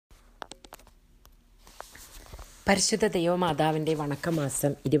പരിശുദ്ധ ദൈവമാതാവിൻ്റെ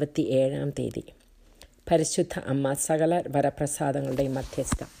വണക്കമാസം 27-ാം തീയതി. പരിശുദ്ധ അമ്മ സകല വരപ്രസാദങ്ങളുടെയും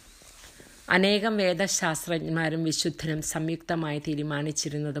മധ്യസ്ഥ. അനേകം വേദശാസ്ത്രജ്ഞന്മാരും വിശുദ്ധരും സംയുക്തമായി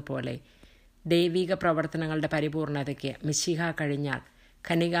തീരുമാനിച്ചിരുന്നത് പോലെ ദൈവിക പ്രവർത്തനങ്ങളുടെ പരിപൂർണതയ്ക്ക് മിശിഹ കഴിഞ്ഞാൽ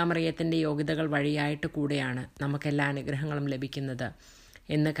കന്യകാമറിയത്തിൻ്റെ യോഗ്യതകൾ വഴിയായിട്ട് കൂടെയാണ് നമുക്കെല്ലാ അനുഗ്രഹങ്ങളും ലഭിക്കുന്നത്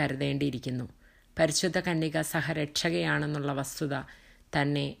എന്ന് കരുതേണ്ടിയിരിക്കുന്നു. പരിശുദ്ധ കന്യക സഹരക്ഷകയാണെന്നുള്ള വസ്തുത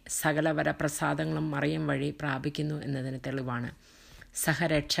തന്നെ സകല വരപ്രസാദങ്ങളും മറിയം വഴി പ്രാപിക്കുന്നു എന്നതിന് തെളിവാണ്.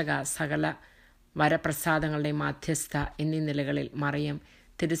 സഹരക്ഷക, സകല വരപ്രസാദങ്ങളുടെ മാധ്യസ്ഥ എന്നീ നിലകളിൽ മറിയം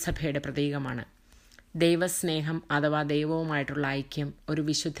തിരുസഭയുടെ പ്രതീകമാണ്. ദൈവസ്നേഹം അഥവാ ദൈവവുമായിട്ടുള്ള ഐക്യം ഒരു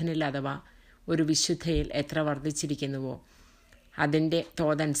വിശുദ്ധനിൽ അഥവാ ഒരു വിശുദ്ധയിൽ എത്ര വർദ്ധിച്ചിരിക്കുന്നുവോ അതിൻ്റെ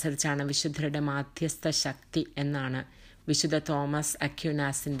തോതനുസരിച്ചാണ് വിശുദ്ധരുടെ മാധ്യസ്ഥ ശക്തി എന്നാണ് വിശുദ്ധ തോമസ്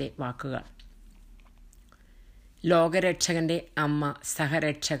അക്യുനാസിൻ്റെ വാക്കുകൾ. ലോകരക്ഷകൻ്റെ അമ്മ,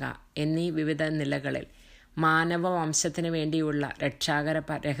 സഹരക്ഷക എന്നീ വിവിധ നിലകളിൽ മാനവവംശത്തിനു വേണ്ടിയുള്ള രക്ഷാകര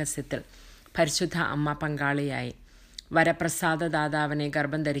രഹസ്യത്തിൽ പരിശുദ്ധ അമ്മ പങ്കാളിയായി വരപ്രസാദദാതാവിനെ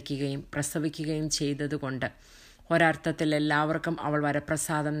ഗർഭം ധരിക്കുകയും പ്രസവിക്കുകയും ചെയ്തതുകൊണ്ട് ഒരർത്ഥത്തിൽ എല്ലാവർക്കും അവൾ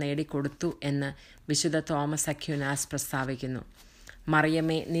വരപ്രസാദം നേടിക്കൊടുത്തു എന്ന് വിശുദ്ധ തോമസ് അക്യുനാസ് പ്രസ്താവിക്കുന്നു.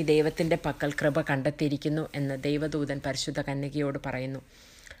 മറിയമേ, നീ ദൈവത്തിൻ്റെ പക്കൽ കൃപ കണ്ടെത്തിയിരിക്കുന്നു എന്ന് ദൈവദൂതൻ പരിശുദ്ധ കന്യകയോട് പറയുന്നു.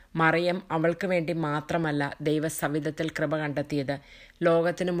 മറിയം അവൾക്ക് വേണ്ടി മാത്രമല്ല ദൈവസവിധത്തിൽ കൃപ കണ്ടെത്തിയത്,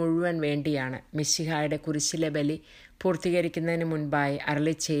 ലോകത്തിന് മുഴുവൻ വേണ്ടിയാണ്. മിശിഹായുടെ കുരിശിലെ ബലി പൂർത്തീകരിക്കുന്നതിന് മുൻപായി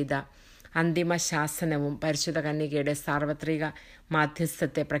അരുളി ചെയ്ത അന്തിമ ശാസനവും പരിശുദ്ധ കന്യകയുടെ സാർവത്രിക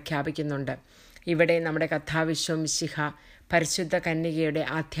മാധ്യസ്ഥത്തെ പ്രഖ്യാപിക്കുന്നുണ്ട്. ഇവിടെ നമ്മുടെ കഥാവിശ്വം മിശിഹ പരിശുദ്ധ കന്യകയുടെ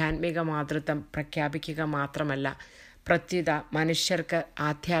ആധ്യാത്മിക മാതൃത്വം പ്രഖ്യാപിക്കുക മാത്രമല്ല, പ്രത്യുത മനുഷ്യർക്ക്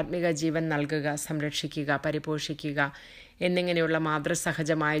ആധ്യാത്മിക ജീവൻ നൽകുക, സംരക്ഷിക്കുക, പരിപോഷിക്കുക എന്നിങ്ങനെയുള്ള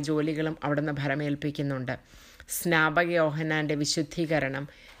മാതൃസഹജമായ ജോലികളും അവിടുന്ന് ഭരമേൽപ്പിക്കുന്നുണ്ട്. സ്നാപക യോഹന്നാൻ്റെ വിശുദ്ധീകരണം,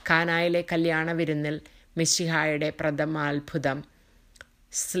 കാനായിലെ കല്യാണ വിരുന്നിൽ മിശിഹായുടെ പ്രഥമാത്ഭുതം,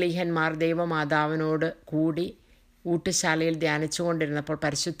 സ്ലീഹന്മാർ ദൈവമാതാവിനോട് കൂടി ഊട്ടുശാലയിൽ ധ്യാനിച്ചുകൊണ്ടിരുന്നപ്പോൾ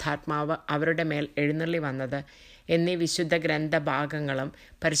പരിശുദ്ധാത്മാവ് അവരുടെ മേൽ എഴുന്നള്ളി വന്നത് എന്നീ വിശുദ്ധ ഗ്രന്ഥഭാഗങ്ങളും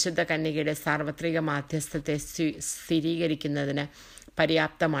പരിശുദ്ധ കന്യകയുടെ സാർവത്രിക മാധ്യസ്ഥത്തെ സ്ഥിരീകരിക്കുന്നതിന്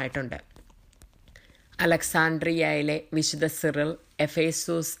പര്യാപ്തമായിട്ടുണ്ട്. അലക്സാൻഡ്രിയയിലെ വിശുദ്ധ സിറിൽ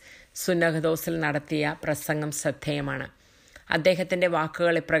എഫേസൂസ് സുനഹദോസിൽ നടത്തിയ പ്രസംഗം ശ്രദ്ധേയമാണ്. അദ്ദേഹത്തിൻ്റെ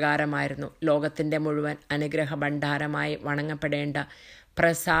വാക്കുകൾ ഇപ്രകാരമായിരുന്നു: ലോകത്തിൻ്റെ മുഴുവൻ അനുഗ്രഹ ഭണ്ഡാരമായി വണങ്ങപ്പെടേണ്ട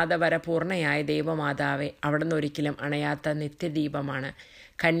പ്രസാദവരപൂർണയായ ദൈവമാതാവെ, അവിടുന്ന് ഒരിക്കലും അണയാത്ത നിത്യദീപമാണ്.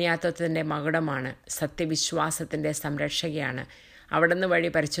 കന്യാത്വത്തിൻ്റെ മകുടമാണ്. സത്യവിശ്വാസത്തിൻ്റെ സംരക്ഷകയാണ്. അവിടുന്ന് വഴി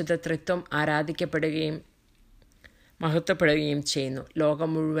പരിശുദ്ധ ത്രിത്വം ആരാധിക്കപ്പെടുകയും മഹത്വപ്പെടുകയും ചെയ്യുന്നു.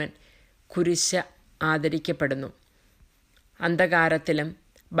 ലോകം മുഴുവൻ കുരിശ് ആദരിക്കപ്പെടുന്നു. അന്ധകാരത്തിലും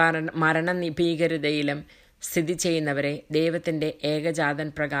മരണഭീകരതയിലും സ്ഥിതി ചെയ്യുന്നവരെ ദൈവത്തിൻ്റെ ഏകജാതൻ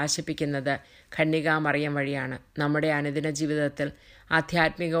പ്രകാശിപ്പിക്കുന്നത് കന്യകാമറിയം വഴിയാണ്. നമ്മുടെ അനുദിന ജീവിതത്തിൽ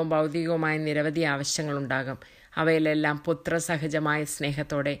ആധ്യാത്മികവും ഭൗതികവുമായ നിരവധി ആവശ്യങ്ങളുണ്ടാകും. അവയിലെല്ലാം പുത്രസഹജമായ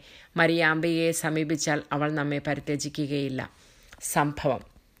സ്നേഹത്തോടെ മരിയാമ്പികയെ സമീപിച്ചാൽ അവൾ നമ്മെ പരിത്യജിക്കുകയില്ല. സംഭവം: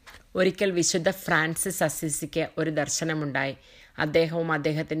 ഒരിക്കൽ വിശുദ്ധ ഫ്രാൻസിസ് അസിസിക്ക് ഒരു ദർശനമുണ്ടായി. അദ്ദേഹവും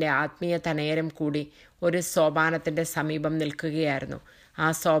അദ്ദേഹത്തിൻ്റെ ആത്മീയ തനയരും കൂടി ഒരു സോപാനത്തിൻ്റെ സമീപം നിൽക്കുകയായിരുന്നു. ആ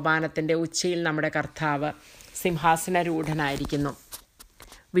സോപാനത്തിൻ്റെ ഉച്ചിയിൽ നമ്മുടെ കർത്താവ് സിംഹാസനരൂഢനായിരിക്കുന്നു.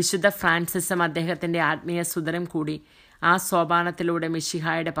 വിശുദ്ധ ഫ്രാൻസിസും അദ്ദേഹത്തിൻ്റെ ആത്മീയ സുതരും കൂടി ആ സോപാനത്തിലൂടെ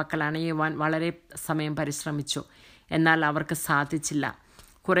മിശിഹായുടെ പക്കൽ അണയുവാൻ വളരെ സമയം പരിശ്രമിച്ചു. എന്നാൽ അവർക്ക് സാധിച്ചില്ല.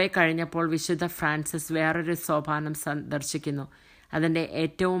 കുറെ കഴിഞ്ഞപ്പോൾ വിശുദ്ധ ഫ്രാൻസിസ് വേറൊരു സോപാനം സന്ദർശിക്കുന്നു. അതിൻ്റെ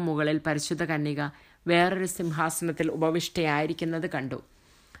ഏറ്റവും മുകളിൽ പരിശുദ്ധ കന്യക വേറൊരു സിംഹാസനത്തിൽ ഉപവിഷ്ടയായിരിക്കുന്നത് കണ്ടു.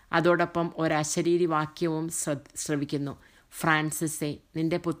 അതോടൊപ്പം ഒരശരീരി വാക്യവും ശ്രവിക്കുന്നു: ഫ്രാൻസിസെ,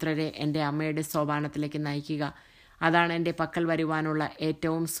 നിന്റെ പുത്രരെ എൻ്റെ അമ്മയുടെ സോപാനത്തിലേക്ക് നയിക്കുക. അതാണ് എൻ്റെ പക്കൽ വരുവാനുള്ള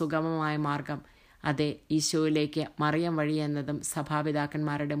ഏറ്റവും സുഗമമായ മാർഗം. അതെ, ഈശോയിലേക്ക് മറിയം വഴി എന്നതും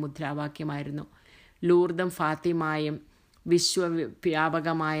സഭാപിതാക്കന്മാരുടെ മുദ്രാവാക്യമായിരുന്നു. ലൂർദും ഫാത്തിമായും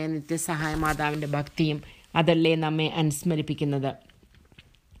വിശ്വവ്യാപകമായ നിത്യസഹായ മാതാവിൻ്റെ ഭക്തിയും അതല്ലേ നമ്മെ അനുസ്മരിപ്പിക്കുന്നത്.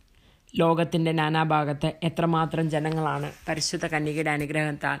 ലോകത്തിൻ്റെ നാനാഭാഗത്ത് എത്രമാത്രം ജനങ്ങളാണ് പരിശുദ്ധ കന്യകയുടെ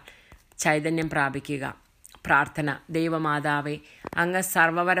അനുഗ്രഹത്താൽ ചൈതന്യം പ്രാപിക്കുക. പ്രാർത്ഥന: ദൈവമാതാവേ, അങ്ങ്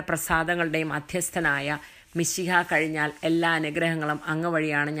സർവ്വവര പ്രസാദങ്ങളുടെയും മധ്യസ്ഥനായ മിശിഹ കഴിഞ്ഞാൽ എല്ലാ അനുഗ്രഹങ്ങളും അങ്ങ്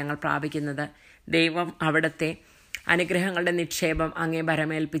വഴിയാണ് ഞങ്ങൾ പ്രാപിക്കുന്നത്. ദൈവം അവിടുത്തെ അനുഗ്രഹങ്ങളുടെ നിക്ഷേപം അങ്ങേ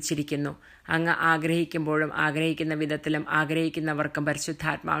ഭരമേൽപ്പിച്ചിരിക്കുന്നു. അങ്ങ് ആഗ്രഹിക്കുമ്പോഴും ആഗ്രഹിക്കുന്ന വിധത്തിലും ആഗ്രഹിക്കുന്നവർക്കും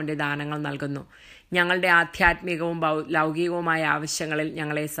പരിശുദ്ധാത്മാവിൻ്റെ ദാനങ്ങൾ നൽകുന്നു. ഞങ്ങളുടെ ആധ്യാത്മികവും ലൗകികവുമായ ആവശ്യങ്ങളിൽ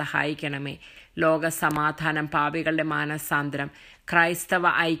ഞങ്ങളെ സഹായിക്കണമേ. ലോക സമാധാനം, പാപികളുടെ മാനസാന്തരം, ക്രൈസ്തവ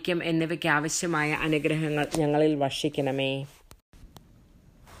ഐക്യം എന്നിവയ്ക്ക് ആവശ്യമായ അനുഗ്രഹങ്ങൾ ഞങ്ങളിൽ വർഷിക്കണമേ.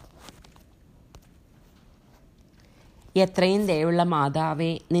 എത്രയും ദയുള്ള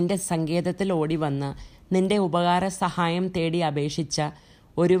മാതാവേ, നിന്റെ സങ്കേതത്തിൽ ഓടിവന്ന് നിന്റെ ഉപകാര സഹായം തേടി അപേക്ഷിച്ച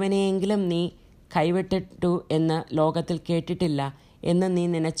ഒരുവനെയെങ്കിലും നീ കൈവിട്ടിട്ടു എന്ന് ലോകത്തിൽ കേട്ടിട്ടില്ല എന്ന് നീ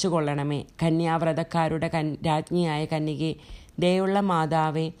നനച്ചുകൊള്ളണമേ. കന്യാവ്രതക്കാരുടെ രാജ്ഞിയായ കന്യകേ, ദയുള്ള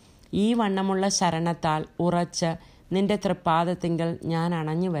മാതാവേ, ഈ വണ്ണമുള്ള ശരണത്താൽ ഉറച്ച് നിന്റെ തൃപ്പാദത്തിങ്കൽ ഞാൻ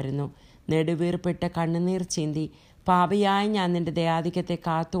അണഞ്ഞു വരുന്നു. നെടുവീർപ്പിട്ട് കണ്ണുനീർ ചീന്തി പാപിയായി ഞാൻ നിന്റെ ദയാധിക്യത്തെ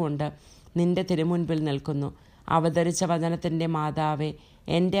കാത്തുകൊണ്ട് നിന്റെ തിരുമുൻപിൽ നിൽക്കുന്നു. അവതരിച്ച വചനത്തിൻ്റെ മാതാവേ,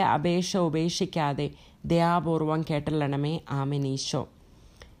 എൻ്റെ അപേക്ഷ ഉപേക്ഷിക്കാതെ ദയാപൂർവം കേട്ടല്ലണമേ. ആമേൻ. ഈശോ,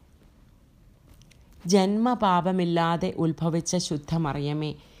 ജന്മപാപമില്ലാതെ ഉത്ഭവിച്ച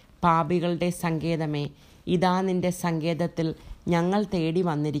ശുദ്ധമറിയമേ, പാപികളുടെ സങ്കേതമേ, ഇതാ നിന്റെ സങ്കേതത്തിൽ ഞങ്ങൾ തേടി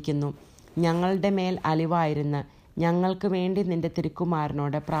വന്നിരിക്കുന്നു. ഞങ്ങളുടെ മേൽ അലിവായിരുന്ന് ഞങ്ങൾക്ക് വേണ്ടി നിന്റെ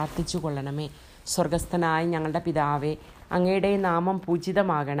തിരുക്കുമാരനോട് പ്രാർത്ഥിച്ചു കൊള്ളണമേ. സ്വർഗസ്ഥനായ ഞങ്ങളുടെ പിതാവേ, അങ്ങയുടെ നാമം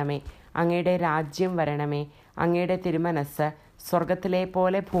പൂജിതമാകണമേ. അങ്ങയുടെ രാജ്യം വരണമേ. അങ്ങയുടെ തിരുമനസ് സ്വർഗത്തിലെ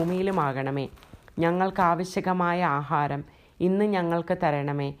പോലെ ഭൂമിയിലുമാകണമേ. ഞങ്ങൾക്ക് ആവശ്യകമായ ആഹാരം ഇന്ന് ഞങ്ങൾക്ക്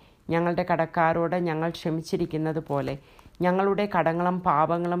തരണമേ. ഞങ്ങളുടെ കടക്കാരോട് ഞങ്ങൾ ക്ഷമിച്ചിരിക്കുന്നത് പോലെ ഞങ്ങളുടെ കടങ്ങളും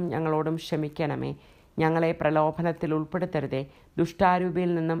പാപങ്ങളും ഞങ്ങളോടും ക്ഷമിക്കണമേ. ഞങ്ങളെ പ്രലോഭനത്തിൽ ഉൾപ്പെടുത്തരുതേ,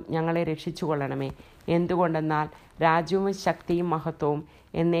 ദുഷ്ടാരൂപിയിൽ നിന്നും ഞങ്ങളെ രക്ഷിച്ചു കൊള്ളണമേ. എന്തുകൊണ്ടെന്നാൽ രാജ്യവും ശക്തിയും മഹത്വവും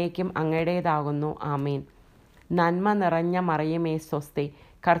എന്നേക്കും അങ്ങയുടേതാകുന്നു. ആമേൻ. നന്മ നിറഞ്ഞ മറിയമേ സ്വസ്തി,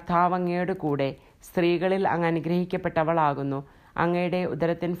 കർത്താവ് അങ്ങയുടെ കൂടെ, സ്ത്രീകളിൽ അങ്ങ് അനുഗ്രഹിക്കപ്പെട്ടവളാകുന്നു. അങ്ങയുടെ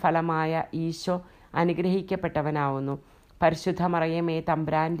ഉദരത്തിൻ ഫലമായ ഈശോ അനുഗ്രഹിക്കപ്പെട്ടവനാവുന്നു. പരിശുദ്ധ മറിയമേ,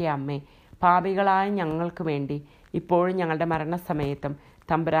 തമ്പുരാൻ്റെ അമ്മേ, പാപികളായ ഞങ്ങൾക്ക് വേണ്ടി ഇപ്പോഴും ഞങ്ങളുടെ മരണസമയത്തും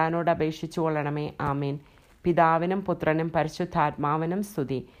തമ്പുരാനോട് അപേക്ഷിച്ചു കൊള്ളണമേ. ആമേൻ. പിതാവിനും പുത്രനും പരിശുദ്ധാത്മാവിനും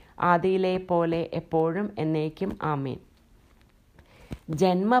സ്തുതി, ആദിയിലെ പോലെ എപ്പോഴും എന്നേക്കും. ആമേൻ.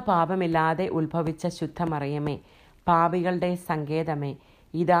 ജന്മപാപമില്ലാതെ ഉത്ഭവിച്ച ശുദ്ധമറിയമേ, പാപികളുടെ സങ്കേതമേ,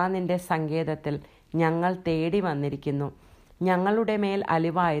 ഇതാ നിന്റെ സങ്കേതത്തിൽ ഞങ്ങൾ തേടി വന്നിരിക്കുന്നു. ഞങ്ങളുടെ മേൽ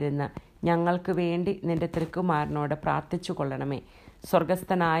അലിവായിരുന്ന് ഞങ്ങൾക്ക് വേണ്ടി നിന്റെ തിരുക്കുമാരനോട് പ്രാർത്ഥിച്ചു കൊള്ളണമേ.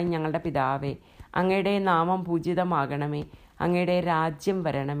 സ്വർഗസ്ഥനായ ഞങ്ങളുടെ പിതാവേ, അങ്ങയുടെ നാമം പൂജിതമാകണമേ. അങ്ങയുടെ രാജ്യം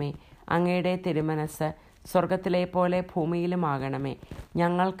വരണമേ. അങ്ങയുടെ തിരുമനസ് സ്വർഗത്തിലെ പോലെ ഭൂമിയിലുമാകണമേ.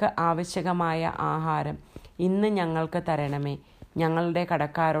 ഞങ്ങൾക്ക് ആവശ്യകമായ ആഹാരം ഇന്ന് ഞങ്ങൾക്ക് തരണമേ. ഞങ്ങളുടെ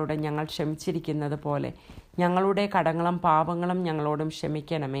കടക്കാരോട് ഞങ്ങൾ ക്ഷമിച്ചിരിക്കുന്നത് പോലെ ഞങ്ങളുടെ കടങ്ങളും പാപങ്ങളും ഞങ്ങളോടും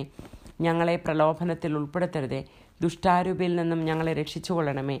ക്ഷമിക്കണമേ. ഞങ്ങളെ പ്രലോഭനത്തിൽ ഉൾപ്പെടുത്തരുതേ, ദുഷ്ടാരൂപിയിൽ നിന്നും ഞങ്ങളെ രക്ഷിച്ചു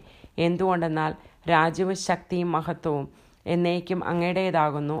കൊള്ളണമേ. എന്തുകൊണ്ടെന്നാൽ രാജ്യവും ശക്തിയും മഹത്വവും എന്നേക്കും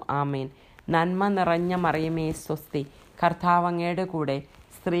അങ്ങയുടേതാകുന്നു. ആമേൻ. നന്മ നിറഞ്ഞ മറിയമേ സ്വസ്തി, കർത്താവ് അങ്ങയുടെ കൂടെ,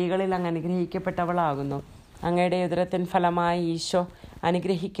 സ്ത്രീകളിൽ അങ്ങ് അനുഗ്രഹിക്കപ്പെട്ടവളാകുന്നു. അങ്ങയുടെ ഉദരത്തിൻ ഫലമായ ഈശോ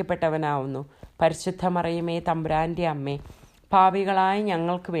അനുഗ്രഹിക്കപ്പെട്ടവനാവുന്നു. പരിശുദ്ധ മറിയമേ, തമ്പുരാൻ്റെ അമ്മേ, പാപികളായ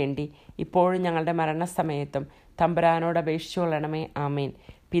ഞങ്ങൾക്ക് വേണ്ടി ഇപ്പോഴും ഞങ്ങളുടെ മരണസമയത്തും തമ്പുരാനോട് അപേക്ഷിച്ചു കൊള്ളണമേ. ആമേൻ.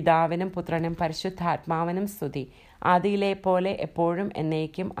 പിതാവിനും പുത്രനും പരിശുദ്ധാത്മാവിനും സ്തുതി, ആദിയിലെ പോലെ എപ്പോഴും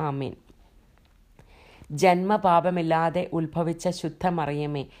എന്നേക്കും. ആമേൻ. ജന്മപാപമില്ലാതെ ഉത്ഭവിച്ച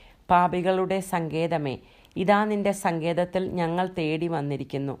ശുദ്ധമറിയമേ, പാപികളുടെ സങ്കേതമേ, ഇതാ നിന്റെ സങ്കേതത്തിൽ ഞങ്ങൾ തേടി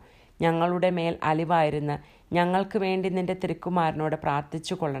വന്നിരിക്കുന്നു. ഞങ്ങളുടെ മേൽ അലിവായിരുന്ന് ഞങ്ങൾക്ക് വേണ്ടി നിന്റെ തിരുക്കുമാരനോട്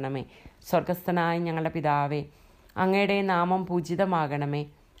പ്രാർത്ഥിച്ചു കൊള്ളണമേ. സ്വർഗസ്ഥനായ ഞങ്ങളുടെ പിതാവേ, അങ്ങയുടെ നാമം പൂജിതമാകണമേ.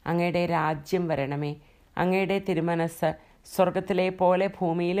 അങ്ങയുടെ രാജ്യം വരണമേ. അങ്ങയുടെ തിരുമനസ് സ്വർഗത്തിലെ പോലെ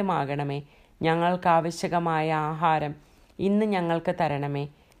ഭൂമിയിലുമാകണമേ. ഞങ്ങൾക്ക് ആവശ്യകമായ ആഹാരം ഇന്ന് ഞങ്ങൾക്ക് തരണമേ.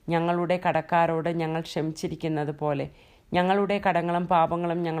 ഞങ്ങളുടെ കടക്കാരോട് ഞങ്ങൾ ക്ഷമിച്ചിരിക്കുന്നത് പോലെ ഞങ്ങളുടെ കടങ്ങളും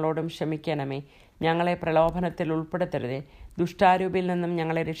പാപങ്ങളും ഞങ്ങളോടും ക്ഷമിക്കണമേ. ഞങ്ങളെ പ്രലോഭനത്തിൽ ഉൾപ്പെടുത്തരുതേ, ദുഷ്ടാരൂപിയിൽ നിന്നും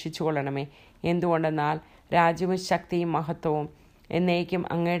ഞങ്ങളെ രക്ഷിച്ചു കൊള്ളണമേ. എന്തുകൊണ്ടെന്നാൽ രാജ്യവും ശക്തിയും മഹത്വവും എന്നേക്കും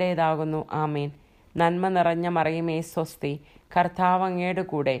അങ്ങയുടേതാകുന്നു. ആമേൻ. നന്മ നിറഞ്ഞ മറിയമേ സ്വസ്തി, കർത്താവ് അങ്ങയുടെ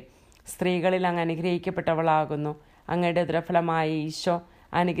കൂടെ, സ്ത്രീകളിൽ അങ്ങ് അനുഗ്രഹിക്കപ്പെട്ടവളാകുന്നു. അങ്ങയുടെ ഉദരഫലമായ ഈശോ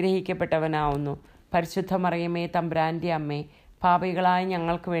അനുഗ്രഹിക്കപ്പെട്ടവനാവുന്നു. പരിശുദ്ധ മറിയമേ, തമ്പുരാൻ്റെ അമ്മേ, പാപികളായ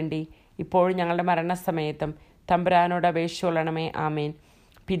ഞങ്ങൾക്ക് വേണ്ടി ഇപ്പോഴും ഞങ്ങളുടെ മരണസമയത്തും തമ്പുരാനോട് അപേക്ഷിച്ചു കൊള്ളണമേ. ആമേൻ.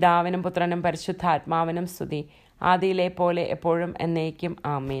 പിതാവിനും പുത്രനും പരിശുദ്ധാത്മാവിനും സ്തുതി, ആദിയിലെ പോലെ എപ്പോഴും എന്നേക്കും.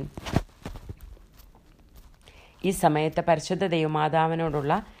 ആമേൻ. ഈ സമയത്ത് പരിശുദ്ധ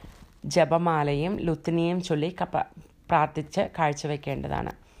ദൈവമാതാവിനോടുള്ള ജപമാലയും ലുത്തിനിയും ചൊല്ലി പ്രാർത്ഥിച്ച്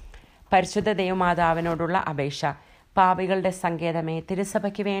കാഴ്ചവെക്കേണ്ടതാണ്. പരിശുദ്ധ ദൈവമാതാവിനോടുള്ള അപേക്ഷ. പാപികളുടെ സങ്കേതമേ,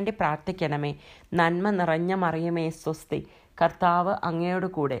 തിരുസഭയ്ക്ക് വേണ്ടി പ്രാർത്ഥിക്കണമേ. നന്മ നിറഞ്ഞ മറിയമേ സ്വസ്തി, കർത്താവ് അങ്ങയോട്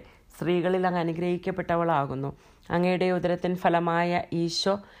കൂടെ, സ്ത്രീകളിൽ അങ്ങ് അനുഗ്രഹിക്കപ്പെട്ടവളാകുന്നു. അങ്ങയുടെ ഉദരത്തിൻ ഫലമായ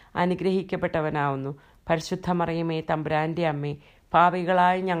ഈശോ അനുഗ്രഹിക്കപ്പെട്ടവനാവുന്നു. പരിശുദ്ധ മറിയമേ, തമ്പുരാൻ്റെ അമ്മേ,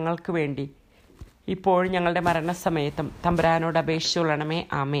 പാപികളായ ഞങ്ങൾക്ക് വേണ്ടി ഇപ്പോഴും ഞങ്ങളുടെ മരണസമയത്തും തമ്പുരാനോട് അപേക്ഷിച്ചുകൊള്ളണമേ.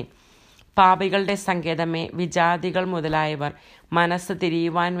 ആമേൻ. പാപികളുടെ സങ്കേതമേ, വിജാതികൾ മുതലായവർ മനസ്സ്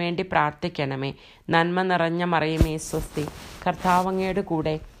തിരിയുവാൻ വേണ്ടി പ്രാർത്ഥിക്കണമേ. നന്മ നിറഞ്ഞ മറിയമേ സ്വസ്തി, കർത്താവ് അങ്ങയുടെ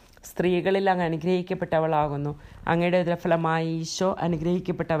കൂടെ, സ്ത്രീകളിൽ അങ്ങ് അനുഗ്രഹിക്കപ്പെട്ടവളാകുന്നു. അങ്ങയുടെ ഉദരഫലമായി ഈശോ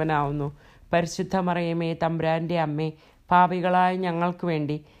അനുഗ്രഹിക്കപ്പെട്ടവനാവുന്നു. പരിശുദ്ധ മറിയമേ, തമ്പുരാൻ്റെ അമ്മേ, പാപികളായ ഞങ്ങൾക്ക്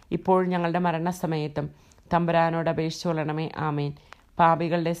വേണ്ടി ഇപ്പോഴും ഞങ്ങളുടെ മരണസമയത്തും തമ്പുരാനോട് അപേക്ഷിച്ചുകൊള്ളണമേ. ആമേൻ.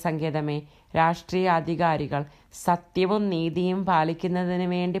 പാപികളുടെ സങ്കേതമേ, രാഷ്ട്രീയ അധികാരികൾ സത്യവും നീതിയും പാലിക്കുന്നതിന്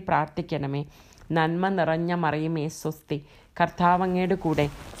വേണ്ടി പ്രാർത്ഥിക്കണമേ. നന്മ നിറഞ്ഞ മറിയമേ, സ്വസ്തി. കർത്താവ് അങ്ങയുടെ കൂടെ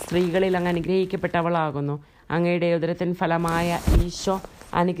സ്ത്രീകളിൽ അങ്ങ് അനുഗ്രഹിക്കപ്പെട്ടവളാകുന്നു. അങ്ങയുടെ ഉദരത്തിൻ ഫലമായ ഈശോ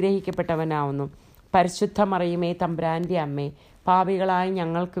അനുഗ്രഹിക്കപ്പെട്ടവനാവുന്നു. പരിശുദ്ധ മറിയമേ, തമ്പുരാൻ്റെ അമ്മേ, പാപികളായ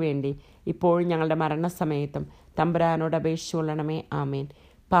ഞങ്ങൾക്ക് വേണ്ടി ഇപ്പോഴും ഞങ്ങളുടെ മരണസമയത്തും തമ്പുരാനോട് അപേക്ഷിച്ചുകൊള്ളണമേ. ആമേൻ.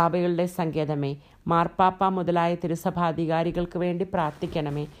 പാപികളുടെ സങ്കേതമേ, മാർപ്പാപ്പ മുതലായ തിരുസഭാധികാരികൾക്ക് വേണ്ടി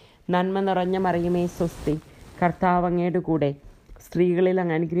പ്രാർത്ഥിക്കണമേ. നന്മ നിറഞ്ഞ മറിയമേ, സ്വസ്തി. കർത്താവ് അങ്ങയുടെ കൂടെ സ്ത്രീകളിൽ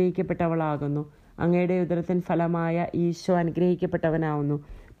അങ്ങ് അനുഗ്രഹിക്കപ്പെട്ടവളാകുന്നു. അങ്ങയുടെ ഉദരത്തിൻ ഫലമായ ഈശോ അനുഗ്രഹിക്കപ്പെട്ടവനാവുന്നു.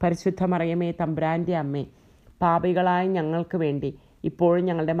 പരിശുദ്ധ മറിയമേ, തമ്പുരാൻ്റെ അമ്മേ, പാപികളായ ഞങ്ങൾക്ക് വേണ്ടി ഇപ്പോഴും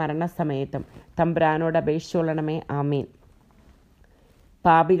ഞങ്ങളുടെ മരണസമയത്തും തമ്പുരാനോട് അപേക്ഷിച്ചുകൊള്ളണമേ. ആമേൻ.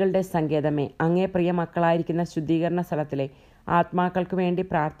 പാപികളുടെ സങ്കേതമേ, അങ്ങേ പ്രിയ മക്കളായിരിക്കുന്ന ശുദ്ധീകരണ സ്ഥലത്തിലെ ആത്മാക്കൾക്ക് വേണ്ടി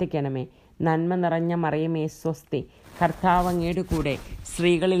പ്രാർത്ഥിക്കണമേ. നന്മ നിറഞ്ഞ മറിയമേ, സ്വസ്തി. കർത്താവ് അങ്ങയുടെ കൂടെ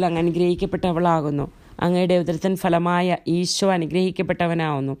സ്ത്രീകളിൽ അങ്ങ് അനുഗ്രഹിക്കപ്പെട്ടവളാകുന്നു. അങ്ങയുടെ ഉദരത്തിൻ ഫലമായ ഈശോ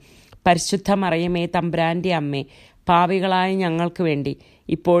അനുഗ്രഹിക്കപ്പെട്ടവനാവുന്നു. പരിശുദ്ധ മറിയമേ, തമ്പുരാൻ്റെ അമ്മേ, പാപികളായ ഞങ്ങൾക്ക് വേണ്ടി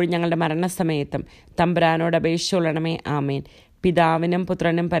ഇപ്പോഴും ഞങ്ങളുടെ മരണസമയത്തും തമ്പുരാനോട് അപേക്ഷിച്ചുകൊള്ളണമേ. ആമേൻ. പിതാവിനും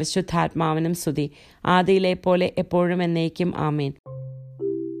പുത്രനും പരിശുദ്ധാത്മാവിനും സ്തുതി, ആദിയിലെ പോലെ എപ്പോഴും എന്നേക്കും. ആമേൻ.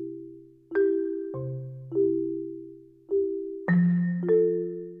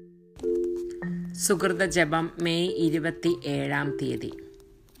 സുഹൃത ജപം മെയ് 27.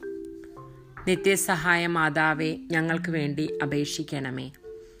 നിത്യസഹായ മാതാവേ, ഞങ്ങൾക്ക് വേണ്ടി അപേക്ഷിക്കണമേ.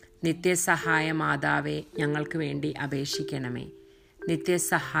 നിത്യസഹായ മാതാവേ, ഞങ്ങൾക്ക് വേണ്ടി അപേക്ഷിക്കണമേ.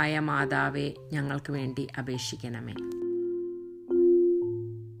 നിത്യസഹായ മാതാവേ, ഞങ്ങൾക്ക് വേണ്ടി അപേക്ഷിക്കണമേ.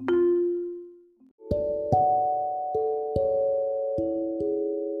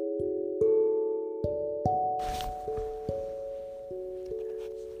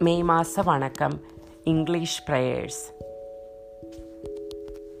 മെയ് മാസ വണക്കം English prayers.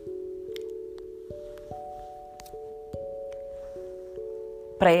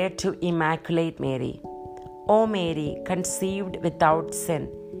 Prayer to Immaculate Mary. O Mary, conceived without sin,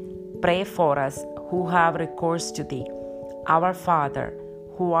 pray for us who have recourse to thee. Our Father,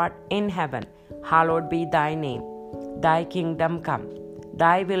 who art in heaven, hallowed be thy name. Thy kingdom come,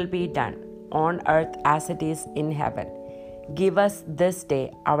 thy will be done, on earth as it is in heaven. Give us this day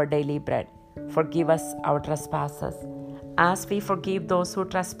our daily bread. Forgive us our trespasses, as we forgive those who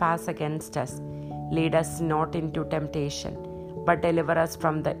trespass against us. Lead us not into temptation, but deliver us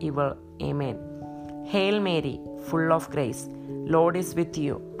from the evil. Amen. Hail Mary, full of grace, Lord is with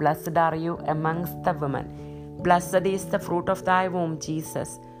you. Blessed are you amongst the women. Blessed is the fruit of thy womb,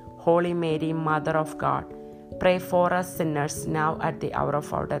 Jesus. Holy Mary, Mother of God, pray for us sinners, now at the hour of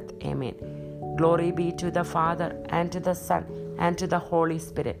our death. Amen. Glory be to the Father, and to the Son, and to the Holy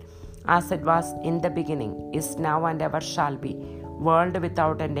Spirit, as it was in the beginning, is now, and ever shall be, world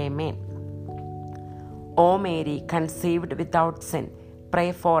without end. Amen. O Mary, conceived without sin, pray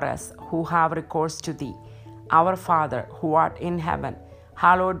for us who have recourse to thee. Our Father, who art in heaven,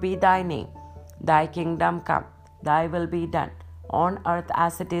 hallowed be thy name. Thy kingdom come, thy will be done, on earth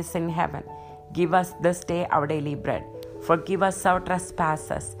as it is in heaven. Give us this day our daily bread. Forgive us our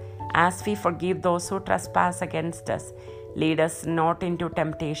trespasses, as we forgive those who trespass against us. Lead us not into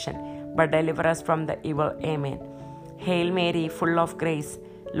temptation, but deliver us from the evil. Amen. Hail Mary, full of grace,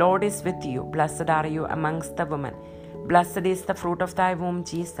 Lord is with you. Blessed are you amongst the women. Blessed is the fruit of thy womb,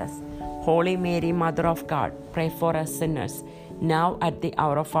 Jesus. Holy Mary, Mother of God, pray for us sinners, now at the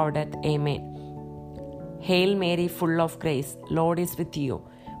hour of our death. Amen. Hail Mary, full of grace, Lord is with you.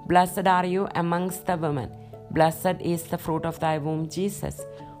 Blessed are you amongst the women. Blessed is the fruit of thy womb, Jesus.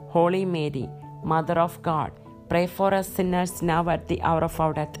 Holy Mary, Mother of God, pray for us sinners, now at the hour of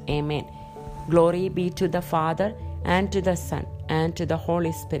our death. Amen. Glory be to the Father, and to the Son, and to the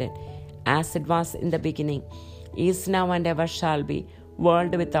Holy Spirit, as it was in the beginning, is now, and ever shall be,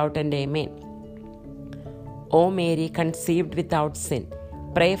 world without end. Amen. O Mary, conceived without sin,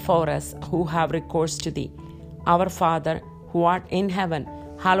 pray for us who have recourse to thee. Our Father, who art in heaven,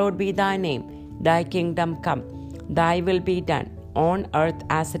 hallowed be thy name. Thy kingdom come, thy will be done, on earth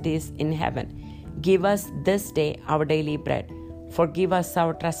as it is in heaven. Give us this day our daily bread. Forgive us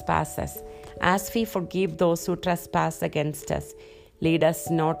our trespasses, as we forgive those who trespass against us. Lead us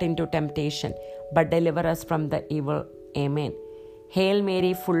not into temptation, but deliver us from the evil. Amen. Hail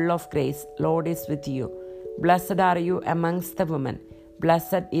Mary, full of grace, Lord is with you. Blessed are you amongst the women.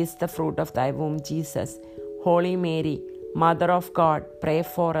 Blessed is the fruit of thy womb, Jesus. Holy Mary, Mother of God, pray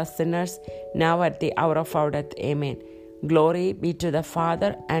for us sinners, now at the hour of our death. Amen. Glory be to the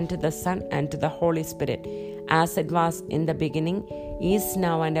Father, and to the Son, and to the Holy Spirit, as it was in the beginning, is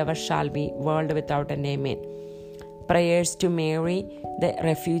now, and ever shall be, world without end. Amen. Prayers to Mary, the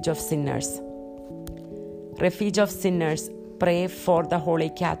refuge of sinners. Refuge of sinners, pray for the Holy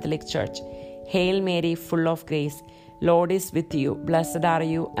Catholic Church. Hail Mary, full of grace, Lord is with you. Blessed are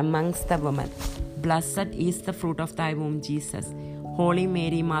you amongst the women. Blessed is the fruit of thy womb, Jesus. Holy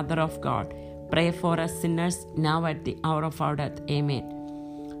Mary, Mother of God, pray for us sinners, now at the hour of our death.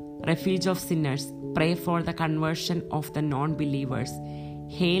 Amen. Refuge of sinners, pray for the conversion of the non-believers.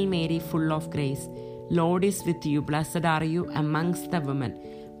 Hail Mary, full of grace, Lord is with you. Blessed are you amongst the women.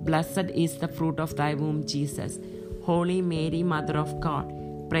 Blessed is the fruit of thy womb, Jesus. Holy Mary, Mother of God,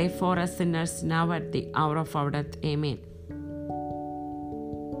 pray for us sinners, now at the hour of our death. Amen.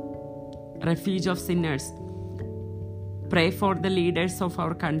 Refuge of sinners, pray for the leaders of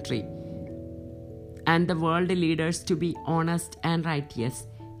our country and the world leaders to be honest and righteous.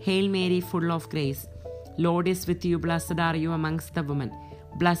 Hail Mary, full of grace, Lord is with you. Blessed are you amongst the women.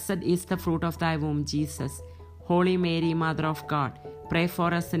 Blessed is the fruit of thy womb, Jesus. Holy Mary, Mother of God, pray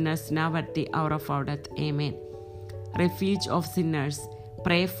for us sinners, now at the hour of our death. Amen. Refuge of sinners,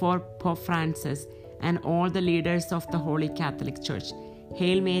 pray for Pope Francis and all the leaders of the Holy Catholic Church.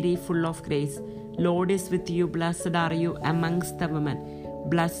 Hail Mary, full of grace, Lord is with you. Blessed are you amongst the women.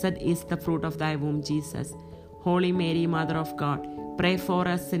 Blessed is the fruit of thy womb, Jesus. Holy Mary, Mother of God, pray for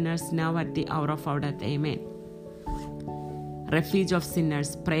us sinners, now at the hour of our death. Amen. Refuge of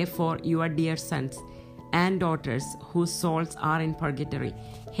sinners, pray for your dear sons and daughters whose souls are in purgatory.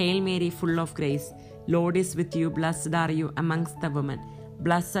 Hail Mary, full of grace, Lord is with you. Blessed are you amongst the women.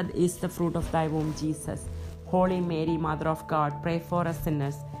 Blessed is the fruit of thy womb, Jesus. Holy Mary, Mother of God, pray for us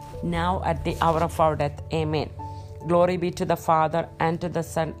sinners, now at the hour of our death. Amen. Glory be to the Father, and to the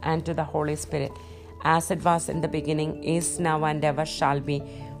Son, and to the Holy Spirit, as it was in the beginning, is now, and ever shall be,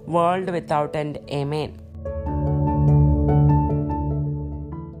 world without end. Amen.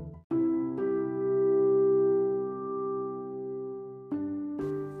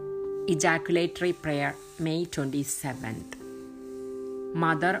 Ejaculatory Prayer, May 27th.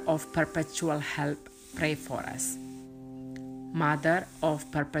 Mother of Perpetual Help, pray for us. Mother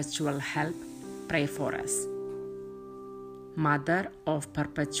of Perpetual Help, pray for us. Mother of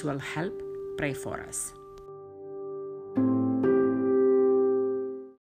Perpetual Help, pray for us.